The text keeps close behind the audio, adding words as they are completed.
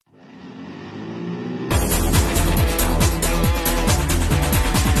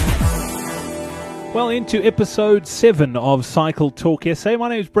Well, into episode 7 of Cycle Talk SA. My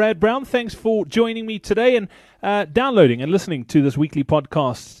name is Brad Brown. Thanks for joining me today and downloading and listening to this weekly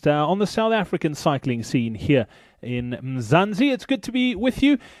podcast on the South African cycling scene here in Mzansi. It's good to be with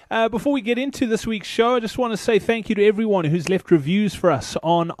you. Before we get into this week's show, I just want to say thank you to everyone who's left reviews for us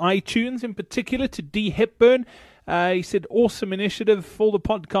on iTunes, in particular to D. Hepburn. He said, awesome initiative for the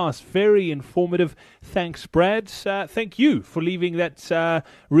podcast. Very informative. Thanks, Brad. Thank you for leaving that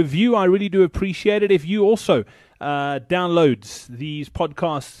review. I really do appreciate it. If you also download these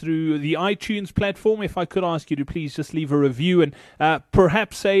podcasts through the iTunes platform, if I could ask you to please just leave a review and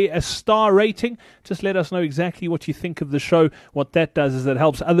perhaps a star rating. Just let us know exactly what you think of the show. What that does is it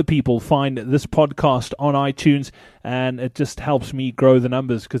helps other people find this podcast on iTunes, and it just helps me grow the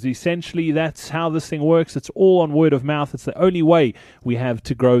numbers, because essentially that's how this thing works. It's all on word of mouth. It's the only way we have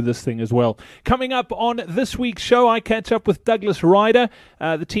to grow this thing as well. Coming up on this week's show, I catch up with Douglas Ryder,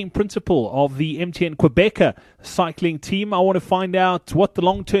 the team principal of the MTN Qhubeka cycling team. I want to find out what the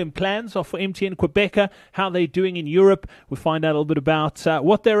long-term plans are for MTN Qhubeka, how they're doing in Europe. We'll find out a little bit about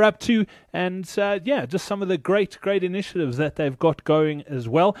what they're up to, and just some of the great initiatives that they've got going as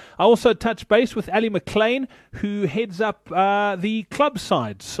well. I also touch base with Mclean, who heads up the club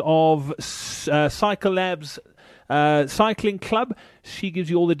sides of Cycle Labs Cycling Club. She gives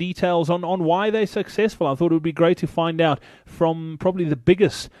you all the details on why they're successful. I thought it would be great to find out from probably the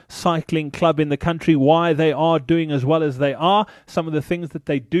biggest cycling club in the country why they are doing as well as they are, some of the things that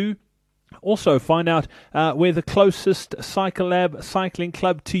they do. Also find out where the closest Cycle Lab cycling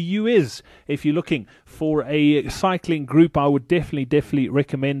club to you is. If you're looking for a cycling group, I would definitely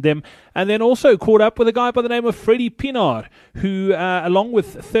recommend them. And then also caught up with a guy by the name of Freddie Pienaar, who along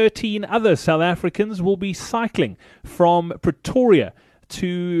with 13 other South Africans will be cycling from Pretoria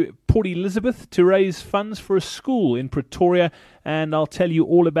to Port Elizabeth to raise funds for a school in Pretoria, and I'll tell you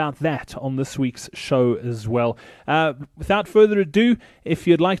all about that on this week's show as well. Without further ado, if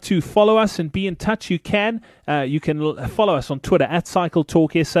you'd like to follow us and be in touch, you can. You can follow us on Twitter at Cycle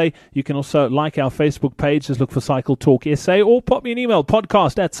Talk SA. You can also like our Facebook page, just look for Cycle Talk SA, or pop me an email,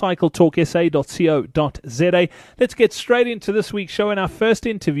 podcast at cycletalksa.co.za. Let's get straight into this week's show, and our first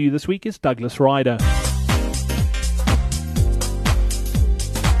interview this week is Douglas Ryder.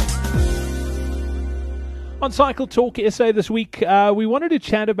 On Cycle Talk SA this week, we wanted to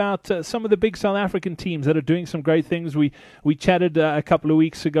chat about some of the big South African teams that are doing some great things. We chatted a couple of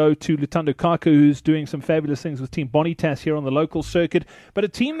weeks ago to Lutando Kaka, who's doing some fabulous things with Team Bonitas here on the local circuit, but a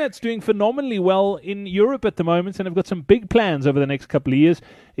team that's doing phenomenally well in Europe at the moment and have got some big plans over the next couple of years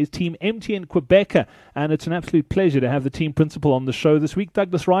is Team MTN Qhubeka, and it's an absolute pleasure to have the team principal on the show this week,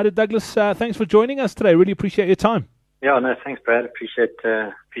 Douglas Ryder. Douglas, thanks for joining us today. Really appreciate your time. Yeah, no, thanks, Brad. Appreciate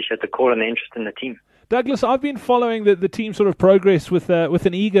the call and the interest in the team. Douglas, I've been following the team sort of progress with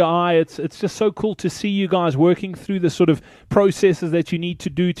an eager eye. It's just so cool to see you guys working through the sort of processes that you need to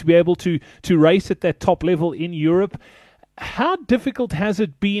do to be able to race at that top level in Europe. How difficult has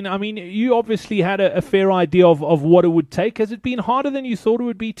it been? I mean, you obviously had a fair idea of what it would take. Has it been harder than you thought it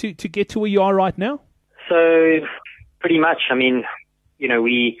would be to get to where you are right now? So, pretty much. I mean,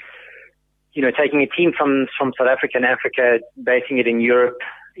 taking a team from South Africa and Africa, basing it in Europe,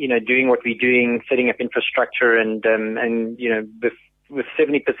 doing what we're doing, setting up infrastructure, and with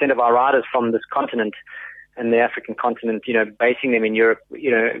 70% of our riders from this continent and the African continent, basing them in Europe,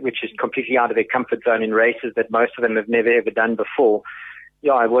 which is completely out of their comfort zone in races that most of them have never ever done before.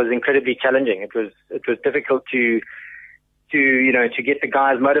 Yeah, it was incredibly challenging. It was difficult to get the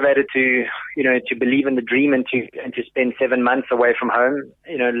guys motivated to believe in the dream and to spend 7 months away from home,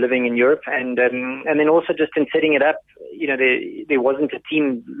 living in Europe. And then also just in setting it up, there wasn't a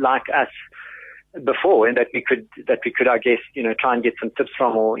team like us before, and that we could, I guess, try and get some tips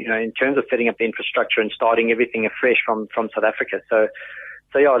from, or, in terms of setting up the infrastructure and starting everything afresh from South Africa. So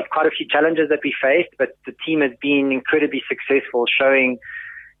yeah, quite a few challenges that we faced, but the team has been incredibly successful, showing,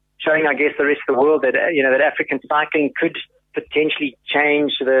 I guess, the rest of the world that, that African cycling could potentially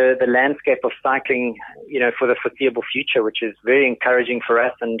change the landscape of cycling, for the foreseeable future, which is very encouraging for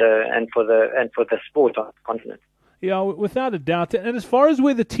us and for the sport on the continent. Yeah, without a doubt. And as far as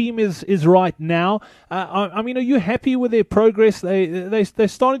where the team is right now, I mean, are you happy with their progress? They're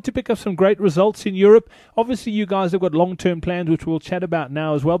starting to pick up some great results in Europe. Obviously, you guys have got long-term plans, which we'll chat about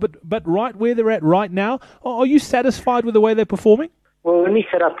now as well. But right where they're at right now, are you satisfied with the way they're performing? Well, when we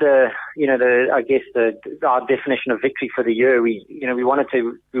set up our definition of victory for the year, we wanted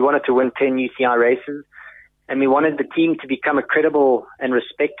to win 10 UCI races, and we wanted the team to become a credible and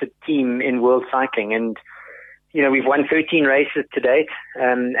respected team in world cycling. And we've won 13 races to date,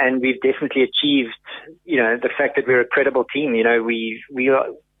 and we've definitely achieved the fact that we're a credible team. We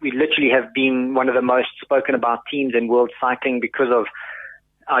literally have been one of the most spoken about teams in world cycling because of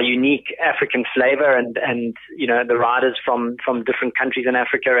our unique African flavor and the riders from different countries in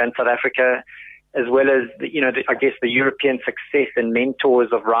Africa and South Africa, as well as I guess the European success and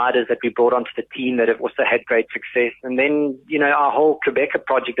mentors of riders that we brought onto the team that have also had great success. And then, our whole Qhubeka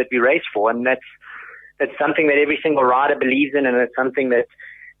project that we race for. And that's something that every single rider believes in, and it's something that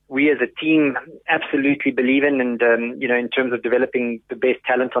we as a team absolutely believe in. And, in terms of developing the best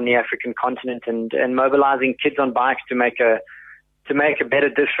talent on the African continent and mobilizing kids on bikes to make a bigger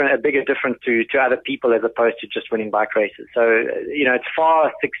difference to other people as opposed to just winning bike races. So, it's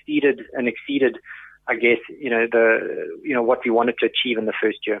far succeeded and exceeded, I guess, what we wanted to achieve in the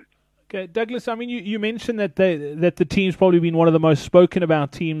first year. Okay, Douglas, I mean, you mentioned that the team's probably been one of the most spoken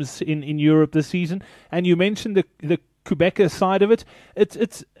about teams in Europe this season, and you mentioned the Qhubeka side of it.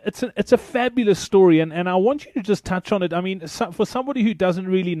 It's a fabulous story, and I want you to just touch on it. I mean, for somebody who doesn't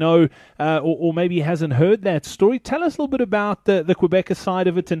really know or maybe hasn't heard that story, tell us a little bit about the Qhubeka side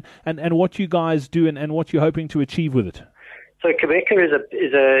of it and what you guys do and what you're hoping to achieve with it. So Qhubeka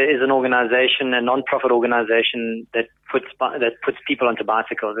is an organization, a non-profit organization that puts people onto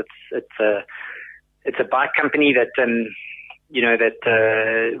bicycles. It's a bike company that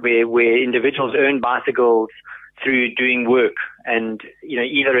where individuals earn bicycles through doing work, and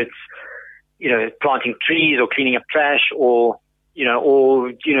either it's planting trees or cleaning up trash or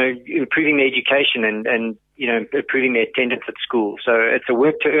improving their education and improving their attendance at school. So it's a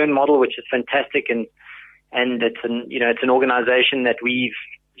work to earn model, which is fantastic, and it's an organization that we've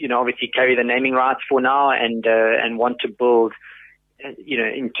obviously carry the naming rights for now and want to build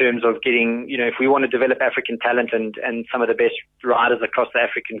in terms of getting if we want to develop African talent and some of the best riders across the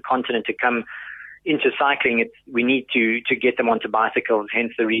African continent to come into cycling, we need to get them onto bicycles.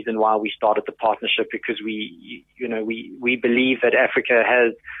 Hence the reason why we started the partnership, because we believe that Africa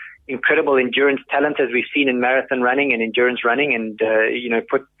has incredible endurance talent, as we've seen in marathon running and endurance running, and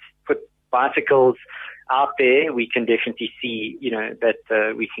put bicycles out there, we can definitely see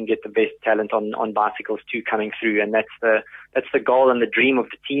that we can get the best talent on bicycles too coming through, and that's the goal and the dream of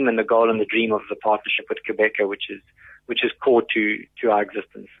the team, and the goal and the dream of the partnership with Qhubeka, which is core to our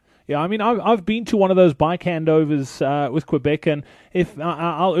existence. Yeah, I mean, I've been to one of those bike handovers with Qhubeka, and if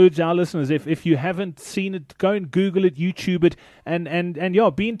I'll urge our listeners, if you haven't seen it, go and Google it, YouTube it, and yeah,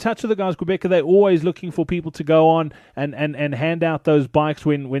 be in touch with the guys. Qhubeka, they're always looking for people to go on and hand out those bikes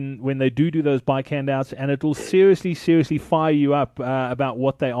when they do those bike handouts, and it will seriously fire you up about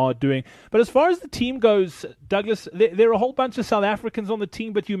what they are doing. But as far as the team goes, Douglas, there are a whole bunch of South Africans on the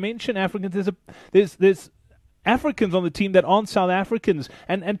team, but you mentioned Africans. There's Africans on the team that aren't South Africans,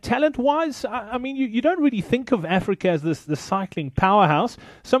 and talent-wise, I mean, you don't really think of Africa as the cycling powerhouse.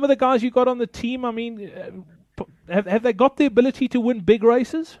 Some of the guys you got on the team, I mean, have they got the ability to win big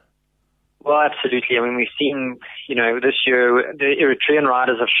races? Well, absolutely. I mean, we've seen, this year the Eritrean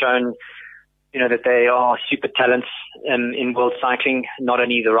riders have shown, that they are super talents in world cycling. Not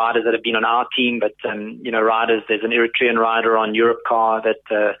only the riders that have been on our team, but riders. There's an Eritrean rider on Europcar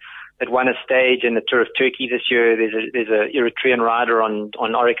that won a stage in the Tour of Turkey this year. There's a Eritrean rider on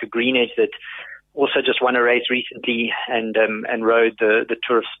Orica Green Edge that also just won a race recently and rode the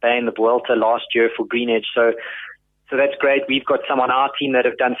Tour of Spain, the Vuelta last year for Green Edge. So that's great. We've got some on our team that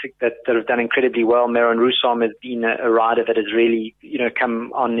have done incredibly well. Meron Rusam has been a rider that has really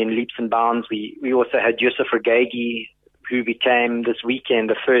come on in leaps and bounds. We also had Yusuf Regagi, who became this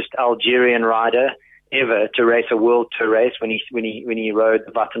weekend the first Algerian rider ever to race a world tour race when he rode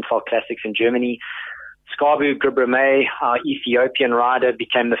the Vattenfall Classics in Germany. Skabu Gubrame, our Ethiopian rider,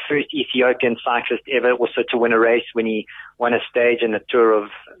 became the first Ethiopian cyclist ever also to win a race when he won a stage in the Tour of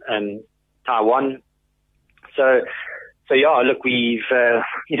Taiwan. So yeah, look, we've had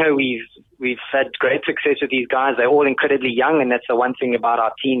great success with these guys. They're all incredibly young, and that's the one thing about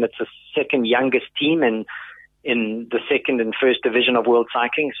our team. It's the second youngest team in the second and first division of world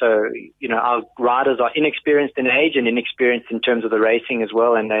cycling. So, our riders are inexperienced in age and inexperienced in terms of the racing as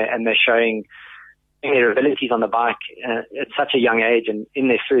well. And they're showing their abilities on the bike at such a young age and in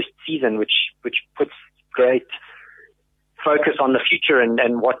their first season, which puts great focus on the future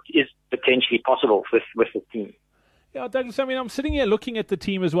and what is potentially possible with the team. Yeah, Douglas, I mean, I'm sitting here looking at the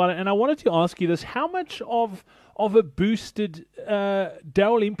team as well, and I wanted to ask you this. How much of a boosted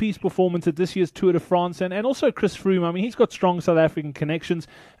Daryl Impey's performance at this year's Tour de France and also Chris Froome? I mean, he's got strong South African connections,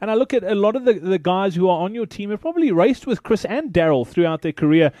 and I look at a lot of the guys who are on your team have probably raced with Chris and Daryl throughout their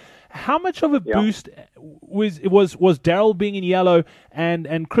career. How much of a boost was Daryl being in yellow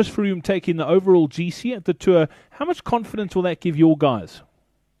and Chris Froome taking the overall GC at the Tour? How much confidence will that give your guys?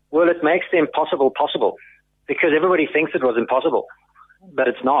 Well, it makes the impossible possible, because everybody thinks it was impossible. but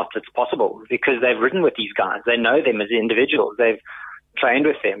it's not. It's possible because they've ridden with these guys. They know them as individuals. They've trained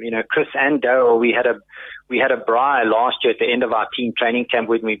with them. You know, Chris and Daryl, we had a braai last year at the end of our team training camp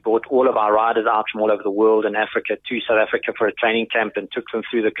when we brought all of our riders out from all over the world and Africa to South Africa for a training camp and took them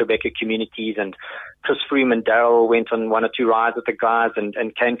through the Qhubeka communities. And Chris Froome and Daryl went on 1 or 2 rides with the guys and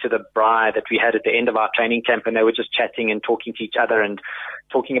came to the braai that we had at the end of our training camp, and they were just chatting and talking to each other and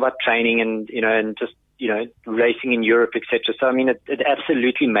talking about training and, you know, and just, you know, racing in Europe, etc. So, I mean, it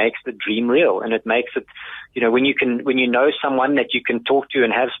absolutely makes the dream real, and it makes it, you know, when you know someone that you can talk to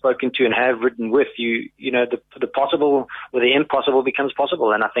and have spoken to and have ridden with, you know, the possible or the impossible becomes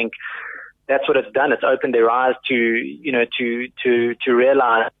possible. And I think that's what it's done. It's opened their eyes to, you know, to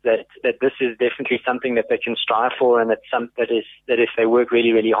realize that this is definitely something that they can strive for, and that if they work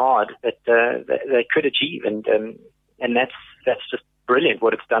really, really hard, that they could achieve. And that's just brilliant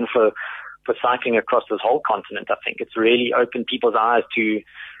what it's done for cycling across this whole continent. I think it's really opened people's eyes to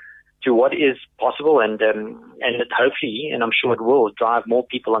what is possible, and it hopefully, and I'm sure it will, drive more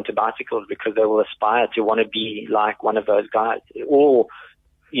people onto bicycles because they will aspire to want to be like one of those guys. Or,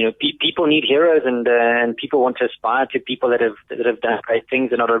 you know, people need heroes, and people want to aspire to people that have done great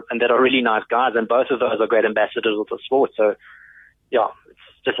things and that are really nice guys, and both of those are great ambassadors of the sport. So, yeah,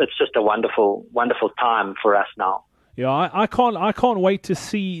 it's just a wonderful, wonderful time for us now. Yeah, I can't wait to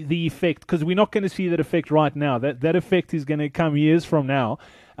see the effect, because we're not going to see that effect right now. That effect is going to come years from now.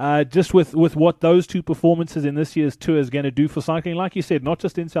 Just with what those 2 performances in this year's tour is going to do for cycling, like you said, not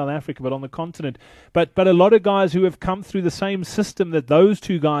just in South Africa but on the continent. But a lot of guys who have come through the same system that those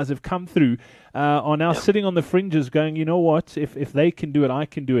 2 guys have come through are now sitting on the fringes going, you know what, if they can do it, I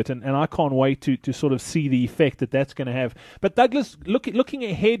can do it. And I can't wait to sort of see the effect that's going to have. But Douglas, looking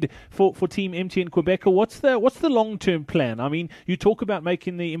ahead for Team MTN Qhubeka, what's the long-term plan? I mean, you talk about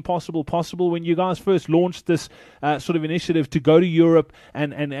making the impossible possible. When you guys first launched this sort of initiative to go to Europe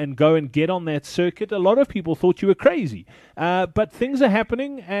and go and get on that circuit, a lot of people thought you were crazy. But things are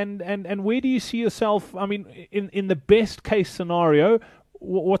happening, and where do you see yourself? I mean, in the best case scenario,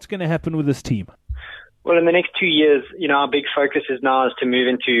 what's going to happen with this team? Well, in the next 2 years, you know, our big focus is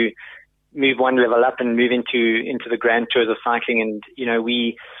move one level up and move into the Grand Tours of cycling. And, you know,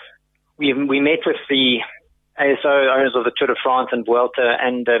 we met with the ASO owners of the Tour de France and Vuelta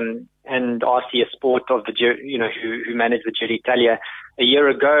and RCS Sport of the, you know, who manage the Giro d'Italia a year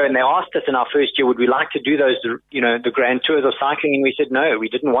ago, and they asked us in our first year, would we like to do those, you know, the Grand Tours of cycling? And we said no, we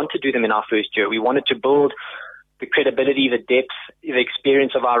didn't want to do them in our first year. We wanted to build the credibility, the depth, the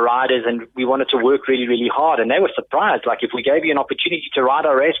experience of our riders, and we wanted to work really, really hard. And they were surprised. Like, if we gave you an opportunity to ride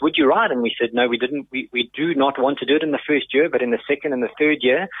our race, would you ride? And we said, no, we didn't. We do not want to do it in the first year, but in the second and the third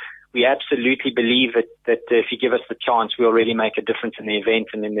year, we absolutely believe that if you give us the chance, we'll really make a difference in the event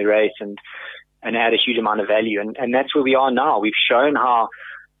and in the race and add a huge amount of value. And that's where we are now. We've shown how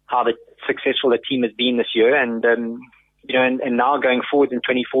successful the team has been this year. And, you know, and now going forward in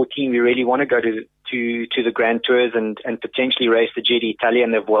 2014, we really want to go to the Grand Tours and potentially race the Giro d'Italia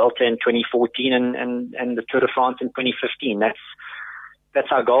and the Vuelta in 2014 and the Tour de France in 2015.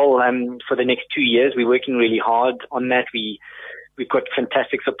 That's our goal for the next 2 years. We're working really hard on that. We've got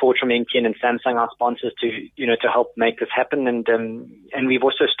fantastic support from MTN and Samsung, our sponsors, to help make this happen. And we've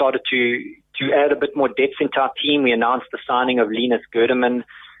also started to add a bit more depth into our team. We announced the signing of Linus Gerdemann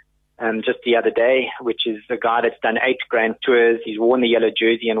just the other day, which is a guy that's done 8 Grand Tours. He's worn the yellow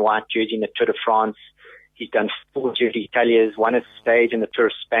jersey and white jersey in the Tour de France. He's done 4 Giro d'Italias, won a stage in the Tour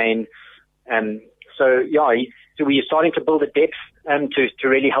of Spain. So we're starting to build a depth to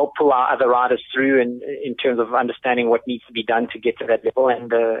really help pull our other riders through in terms of understanding what needs to be done to get to that level.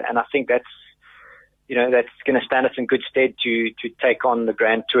 And I think that's going to stand us in good stead to take on the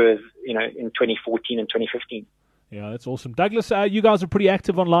Grand Tours, you know, in 2014 and 2015. Yeah, that's awesome. Douglas, you guys are pretty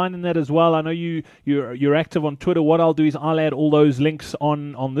active online in that as well. I know you're active on Twitter. What I'll do is I'll add all those links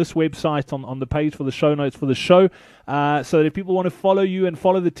on this website, on the page for the show notes for the show, so that if people want to follow you and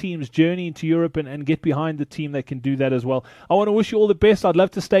follow the team's journey into Europe and get behind the team, they can do that as well. I want to wish you all the best. I'd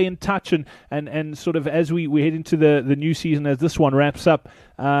love to stay in touch and sort of as we head into the new season, as this one wraps up.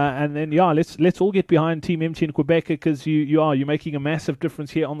 And then, let's all get behind Team MTN Qhubeka, because you're making a massive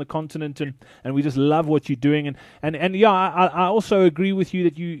difference here on the continent, and we just love what you're doing. I also agree with you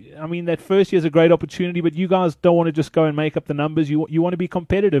that that first year's a great opportunity, but you guys don't want to just go and make up the numbers. You want to be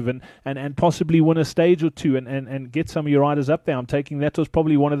competitive and possibly win a stage or two and get some of your riders up there. I'm taking that was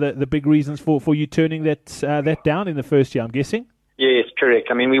probably one of the big reasons for you turning that down in the first year, I'm guessing. Yes, correct.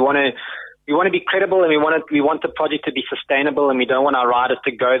 I mean, we want to be credible, and we want the project to be sustainable, and we don't want our riders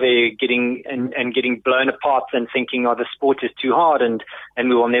to go there getting blown apart and thinking, the sport is too hard and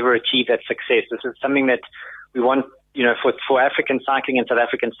we will never achieve that success. This is something that we want for African cycling and South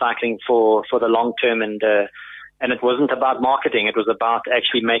African cycling for the long term. And it wasn't about marketing. It was about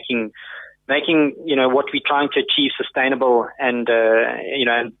actually making what we're trying to achieve sustainable and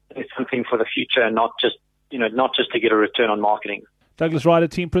something for the future, and not just to get a return on marketing. Douglas Ryder,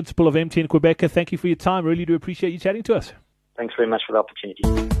 team principal of MTN Qhubeka, thank you for your time. Really do appreciate you chatting to us. Thanks very much for the opportunity.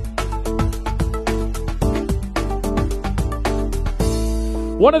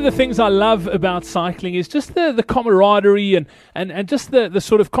 One of the things I love about cycling is just the camaraderie and just the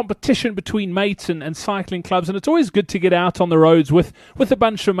sort of competition between mates and cycling clubs. And it's always good to get out on the roads with a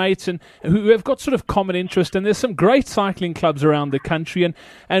bunch of mates and who have got sort of common interest. And there's some great cycling clubs around the country.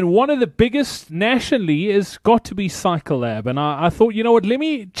 And one of the biggest nationally has got to be Cycle Lab. And I thought, you know what, let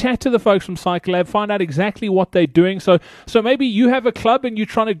me chat to the folks from Cycle Lab, find out exactly what they're doing. So maybe you have a club and you're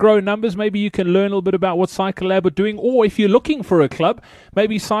trying to grow numbers. Maybe you can learn a little bit about what Cycle Lab are doing. Or if you're looking for a club,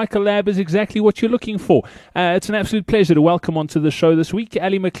 maybe Cycle Lab is exactly what you're looking for. It's an absolute pleasure to welcome onto the show this week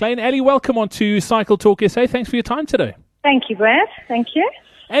Ali Mclean. Ali, welcome onto Cycle Talk SA. Thanks for your time today. Thank you, Brad. Thank you.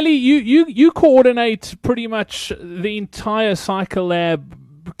 Ali, you coordinate pretty much the entire Cycle Lab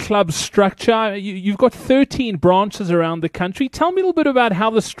club structure. You've got 13 branches around the country. Tell me a little bit about how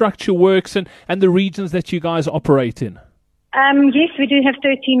the structure works and the regions that you guys operate in. Yes, we do have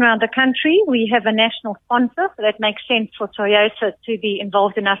 13 around the country. We have a national sponsor, so that makes sense for Toyota to be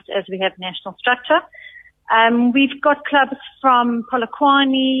involved in us as we have national structure. We've got clubs from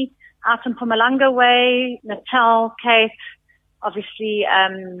Polokwane, out in Mpumalanga Way, Natal, Cape. Obviously,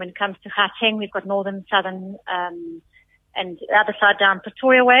 when it comes to Gauteng, we've got northern, southern, and the other side down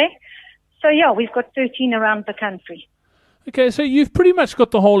Pretoria Way. So yeah, we've got 13 around the country. Okay, so you've pretty much got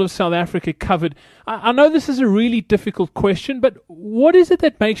the whole of South Africa covered. I know this is a really difficult question, but what is it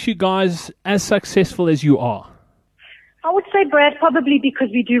that makes you guys as successful as you are? I would say, Brad, probably because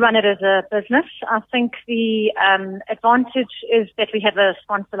we do run it as a business. I think the advantage is that we have a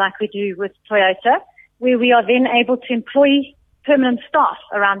sponsor like we do with Toyota, where we are then able to employ permanent staff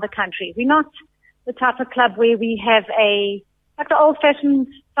around the country. We're not the type of club where we have like the old-fashioned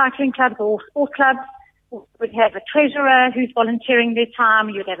cycling clubs or sport clubs. We'd have a treasurer who's volunteering their time.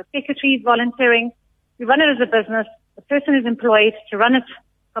 You'd have a secretary who's volunteering. We run it as a business. The person is employed to run it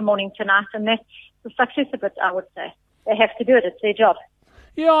from morning to night, and that's the success of it, I would say. They have to do it. It's their job.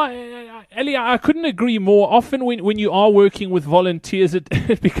 Yeah, Ali, I couldn't agree more. Often when you are working with volunteers,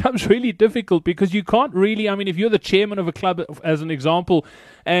 it becomes really difficult because you can't really, if you're the chairman of a club, as an example,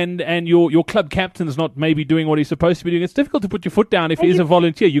 and your club captain's not maybe doing what he's supposed to be doing, it's difficult to put your foot down if he's a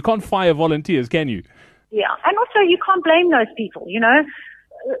volunteer. You can't fire volunteers, can you? Yeah, and also you can't blame those people,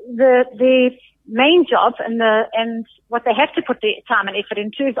 The main job and what they have to put their time and effort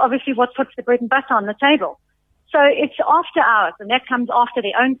into is obviously what puts the bread and butter on the table. So it's after hours, and that comes after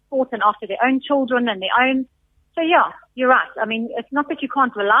their own sport and after their own children and their own. So yeah, you're right. It's not that you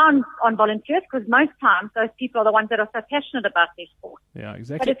can't rely on volunteers, because most times those people are the ones that are so passionate about their sport. Yeah,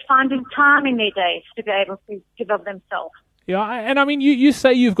 exactly. But it's finding time in their days to be able to give of themselves. Yeah, and you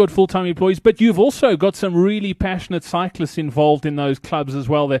say you've got full-time employees, but you've also got some really passionate cyclists involved in those clubs as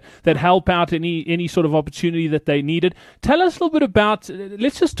well that help out any sort of opportunity that they needed. Tell us a little bit about,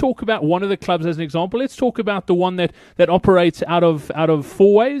 let's just talk about one of the clubs as an example. Let's talk about the one that operates out of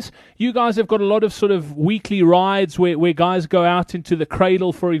Four Ways. You guys have got a lot of sort of weekly rides where guys go out into the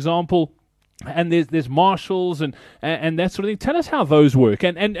cradle, for example. And there's marshals and that sort of thing. Tell us how those work,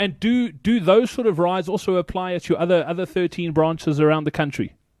 and do those sort of rides also apply at your other 13 branches around the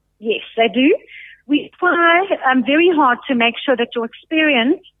country? Yes, they do. We try very hard to make sure that your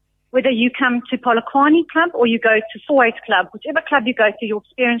experience, whether you come to Polokwane Club or you go to Four Ways Club, whichever club you go to, your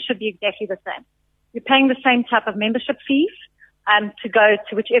experience should be exactly the same. You're paying the same type of membership fees to go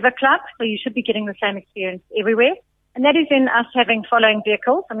to whichever club, so you should be getting the same experience everywhere. And that is in us having following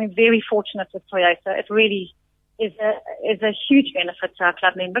vehicles. Very fortunate with Toyota. It really is a huge benefit to our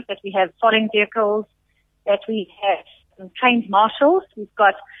club members that we have following vehicles, that we have trained marshals. We've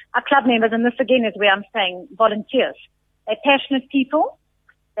got our club members, and this again is where I'm saying volunteers. They're passionate people.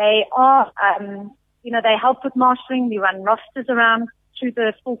 They are, they help with marshalling. We run rosters around through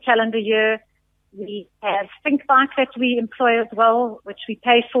the full calendar year. We have Think Bike that we employ as well, which we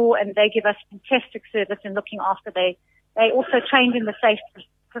pay for, and they give us fantastic service in looking after. They also trained in the safety.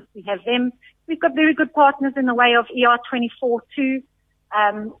 We have them. We've got very good partners in the way of ER24 too.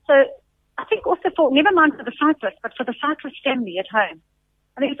 So I think also never mind for the cyclist, but for the cyclist family at home.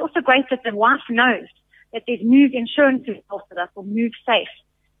 I think it's also great that the wife knows that there's Move insurance involved with us, or Move Safe.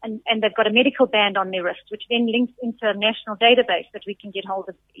 And they've got a medical band on their wrist, which then links into a national database that we can get hold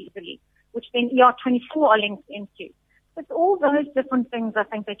of easily, which then ER24 are linked into. It's all those different things, I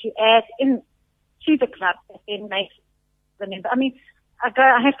think, that you add in to the club that then makes the member. I mean,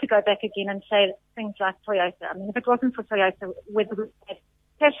 I have to go back again and say things like Toyota. I mean, if it wasn't for Toyota, whether we had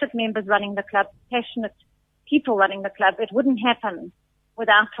passionate members running the club, passionate people running the club, it wouldn't happen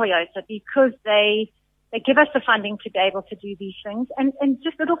without Toyota, because they give us the funding to be able to do these things, and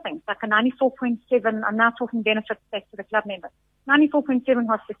just little things like a 94.7, I'm now talking benefits back to the club member, 94.7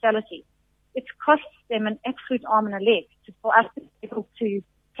 hospitality. It costs them an absolute arm and a leg for us to be able to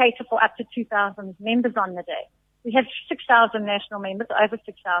cater for up to 2,000 members on the day. We have 6,000 national members, over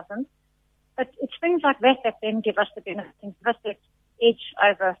 6,000. But it's things like that that then give us the benefit and give us the edge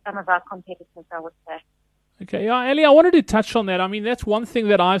over some of our competitors, I would say. Okay, Ellie, I wanted to touch on that. I mean, that's one thing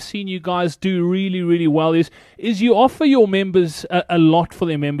that I've seen you guys do really, really well is you offer your members a lot for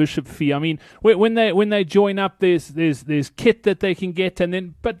their membership fee. I mean, when they join up, there's kit that they can get,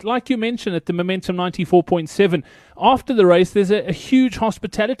 but like you mentioned at the Momentum 94.7, after the race, there's a huge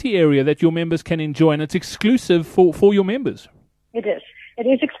hospitality area that your members can enjoy, and it's exclusive for your members. It is. It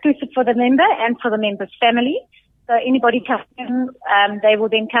is exclusive for the member and for the member's family. So anybody comes in, they will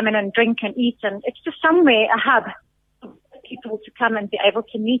then come in and drink and eat, and it's just somewhere, a hub for people to come and be able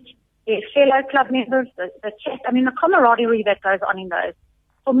to meet their fellow club members, the chat. I mean, the camaraderie that goes on in those.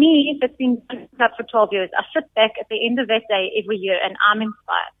 For me, that's been in the club for 12 years. I sit back at the end of that day every year and I'm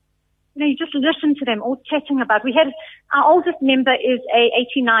inspired. You know, you just listen to them all chatting about. Our oldest member is a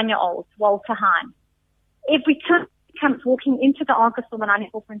 89-year-old, Walter Hine. Every time he comes walking into the Argus for the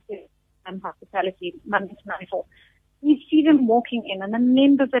 94.7 hospitality, Monday to 94, you see them walking in and the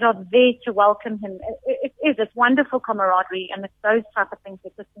members that are there to welcome him. It's wonderful camaraderie, and it's those type of things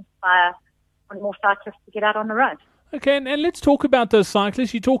that just inspire more cyclists to get out on the road. Okay, and let's talk about those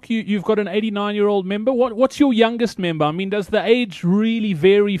cyclists. You've got an 89-year-old member. What's your youngest member? I mean, does the age really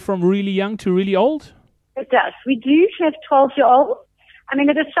vary from really young to really old? It does. We do have 12-year-olds. I mean,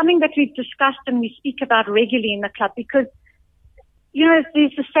 it is something that we've discussed and we speak about regularly in the club, because you know,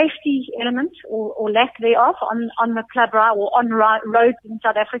 there's a safety element or lack thereof on the club ride or on roads in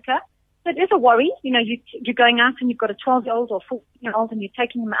South Africa. So it is a worry. You know, you're going out and you've got a 12-year-old or 14-year-old and you're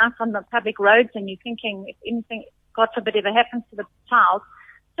taking them out on the public roads and you're thinking if anything, God forbid, ever happens to the child.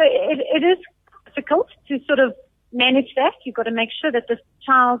 So it is difficult to sort of manage that. You've got to make sure that this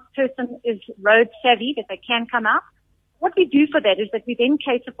person is road savvy, that they can come out. What we do for that is that we then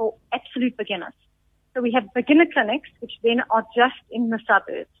cater for absolute beginners. So we have beginner clinics, which then are just in the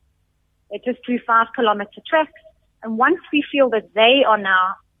suburbs. They just do 5-kilometer tracks. And once we feel that they are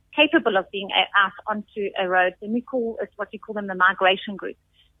now capable of being out onto a road, then it's what we call them the migration group.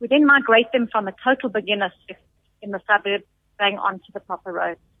 We then migrate them from a total beginner in the suburbs going onto the proper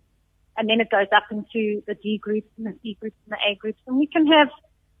road. And then it goes up into the D groups and the C groups and the A groups. And we can have,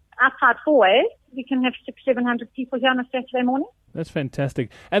 outside 4A, we can have 600-700 people here on a Saturday morning. That's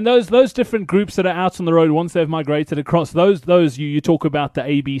fantastic. And those different groups that are out on the road, once they've migrated across, those you talk about the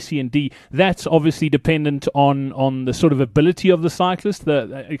A, B, C, and D, that's obviously dependent on the sort of ability of the cyclist.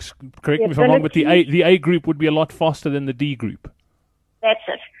 Correct me if I'm wrong, but the A group would be a lot faster than the D group. That's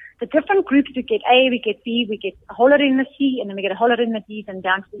it. The different groups, we get A, we get B, we get a whole lot in the C, and then we get a whole lot in the D's and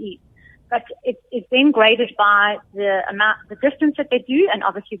down to the E. But it's then graded by the distance that they do, and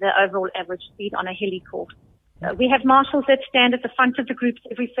obviously the overall average speed on a hilly course. We have marshals that stand at the front of the groups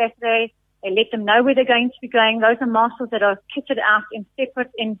every Saturday. They let them know where they're going to be going. Those are marshals that are kitted out in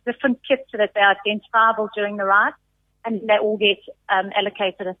different kits so that they are identifiable during the ride. And they all get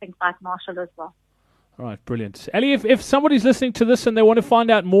allocated a thing like marshal as well. All right, brilliant. Ellie, if somebody's listening to this and they want to find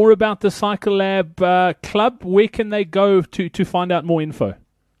out more about the Cycle Lab Club, where can they go to find out more info?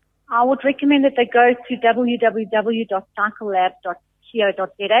 I would recommend that they go to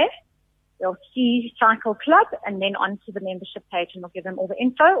www.cyclelab.co.za. They'll see Cycle Club and then onto the membership page, and we'll give them all the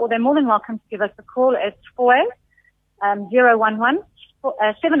info, or they're more than welcome to give us a call at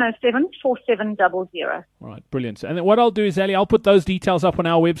 707-4700. All right, brilliant. And then what I'll do is, Ali, I'll put those details up on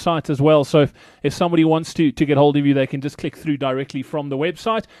our website as well. So if somebody wants to get hold of you, they can just click through directly from the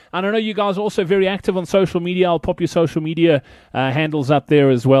website. And I know you guys are also very active on social media. I'll pop your social media handles up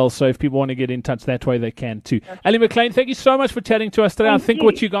there as well. So if people want to get in touch that way, they can too. Okay. Ali Mclean, thank you so much for chatting to us today. I think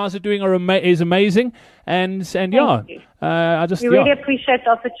what you guys are doing is amazing. And yeah, we really appreciate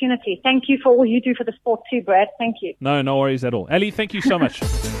the opportunity. Thank you for all you do for the sport too, Brad. Thank you. No worries at all. Ali, thank you so much.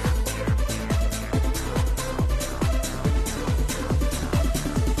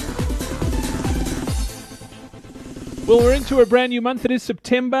 Well, we're into a brand new month. It is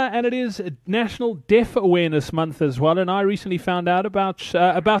September, and it is National Deaf Awareness Month as well. And I recently found out about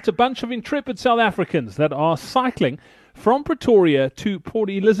a bunch of intrepid South Africans that are cycling from Pretoria to Port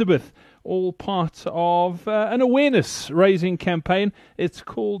Elizabeth all part of an awareness-raising campaign. It's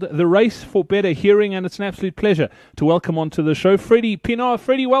called The Race for Better Hearing, and it's an absolute pleasure to welcome onto the show Freddie Pienaar.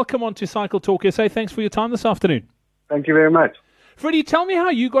 Freddie, welcome onto Cycle Talk SA. Thanks for your time this afternoon. Thank you very much. Freddie, tell me how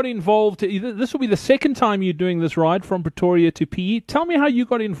you got involved. This will be the second time you're doing this ride from Pretoria to PE. Tell me how you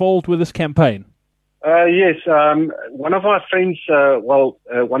got involved with this campaign. Yes, one of our friends,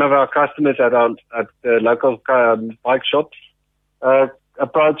 one of our customers at the local bike shops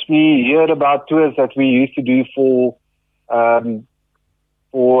approached me. He heard about tours that we used to do for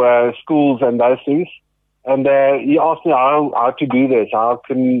schools and those things, and he asked me how to do this. How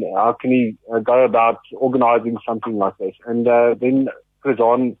can he go about organizing something like this? And then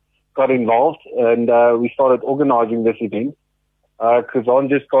Krizan got involved, and we started organizing this event. Krizan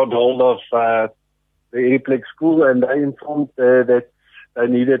just got hold of the Eriplex school, and they informed that they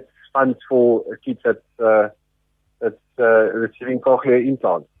needed funds for kids that's receiving cochlear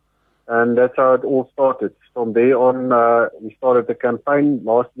implants. And that's how it all started. From there on, we started the campaign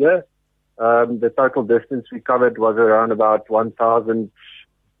last year. The total distance we covered was around about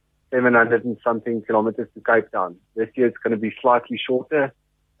 1,700 and something kilometers to Cape Town. This year it's going to be slightly shorter,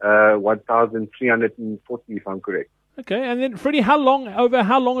 1,340 if I'm correct. Okay, and then Freddie, over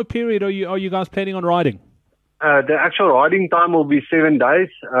how long a period are you guys planning on riding? The actual riding time will be 7 days.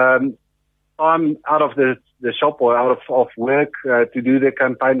 Time out of the shop or out of work to do the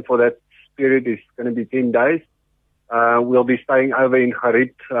campaign for that period is going to be 10 days. We'll be staying over in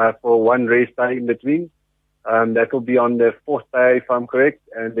Gerrit for one rest day in between. That will be on the 4th day, if I'm correct,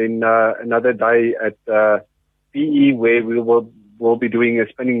 and then another day at PE where we'll be doing a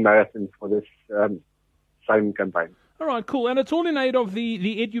spinning marathon for this same campaign. All right, cool. And it's all in aid of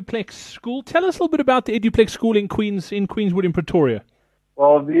the Eduplex school. Tell us a little bit about the Eduplex school in Queenswood in Pretoria.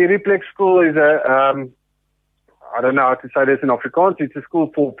 Well, the Eduplex school is I don't know how to say this in Afrikaans. It's a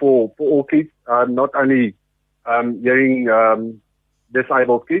school for all kids, not only hearing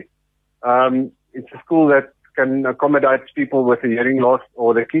disabled kids. It's a school that can accommodate people with a hearing loss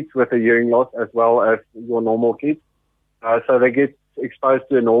or the kids with a hearing loss as well as your normal kids. So they get exposed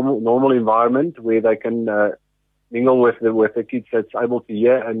to a normal environment where they can mingle with the kids that's able to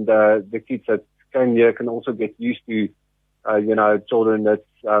hear, and the kids that can hear can also get used to children that's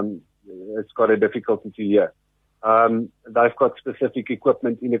got a difficulty to hear. They've got specific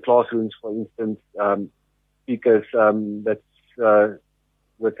equipment in the classrooms, for instance, speakers that's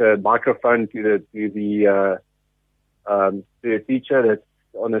with a microphone to the teacher that's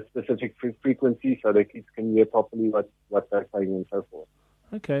on a specific frequency, so the kids can hear properly what they're saying and so forth.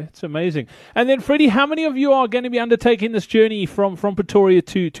 Okay, it's amazing. And then, Freddie, how many of you are going to be undertaking this journey from Pretoria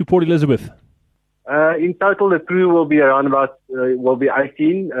to Port Elizabeth? In total, the crew will be around about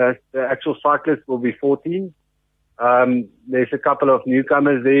 18. The actual cyclists will be 14. There's a couple of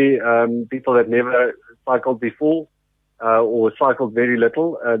newcomers there, people that never cycled before or cycled very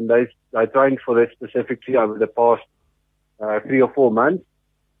little, and they trained for this specifically over the past 3 or 4 months.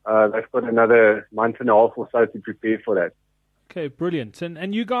 They've got another month and a half or so to prepare for that. Okay, brilliant.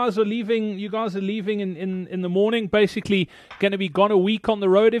 And you guys are leaving. You guys are leaving in the morning. Basically, going to be gone a week on the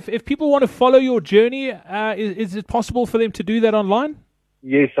road. If people want to follow your journey, is it possible for them to do that online?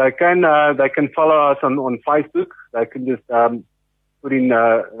 Yes, I can. They can follow us on Facebook. They can just put in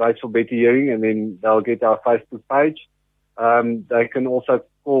Race for Better Hearing, and then they'll get our Facebook page. They can also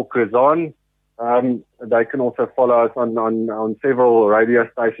call Krizan. They can also follow us on several radio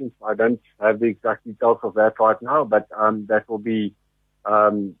stations. I don't have the exact details of that right now, but that will be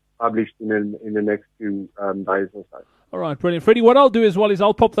published in the next 2 days or so. All right, brilliant. Freddie, what I'll do is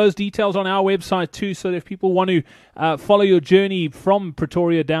I'll pop those details on our website too, so that if people want to follow your journey from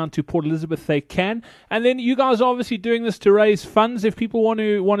Pretoria down to Port Elizabeth, they can. And then you guys are obviously doing this to raise funds. If people want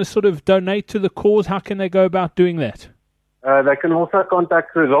to sort of donate to the cause, how can they go about doing that? They can also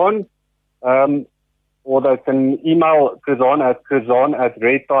contact Krizan. Or they can email Krizan at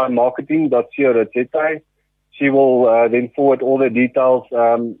redtimemarketing.co.za. She will then forward all the details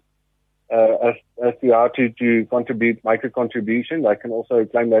as to how to contribute, make a contribution. They can also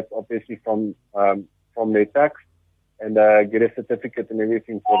claim that obviously from their tax and get a certificate and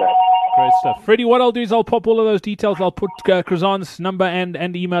everything for that. Great stuff. Freddie, what I'll do is I'll pop all of those details. I'll put Krizan's number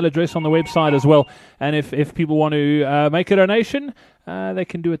and email address on the website as well. And if people want to make a donation, they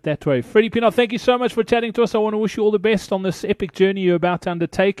can do it that way. Freddie Pienaar, thank you so much for chatting to us. I want to wish you all the best on this epic journey you're about to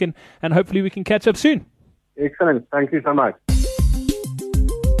undertake, and hopefully we can catch up soon. Excellent. Thank you so much.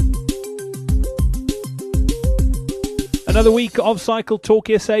 Another week of Cycle Talk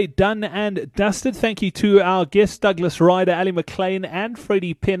SA done and dusted. Thank you to our guests, Douglas Ryder, Ali Mclean, and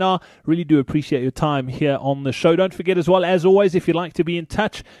Freddie Pienaar. Really do appreciate your time here on the show. Don't forget as well, as always, if you'd like to be in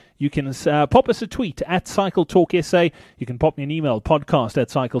touch, you can pop us a tweet at Cycle Talk SA. You can pop me an email, podcast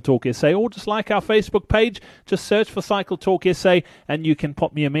at Cycle Talk SA, or just like our Facebook page, just search for Cycle Talk SA, and you can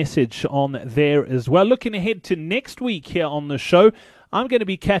pop me a message on there as well. Looking ahead to next week here on the show, I'm going to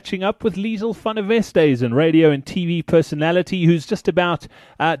be catching up with Liesl van der Westhuizen, and radio and TV personality who's just about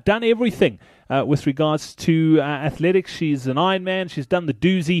done everything with regards to athletics. She's an Ironman. She's done the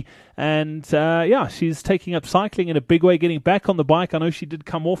doozy. And, she's taking up cycling in a big way, getting back on the bike. I know she did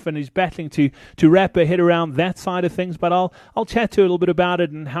come off and is battling to wrap her head around that side of things. But I'll chat to her a little bit about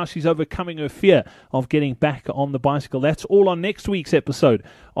it and how she's overcoming her fear of getting back on the bicycle. That's all on next week's episode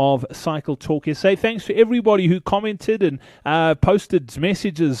of Cycle Talk SA. Thanks to everybody who commented and posted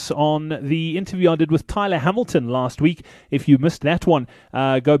messages on the interview I did with Tyler Hamilton last week. If you missed that one,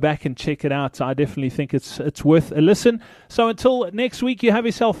 go back and check it out. I definitely think it's worth a listen. So until next week, you have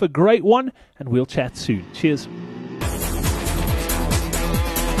yourself a great one, and we'll chat soon. Cheers.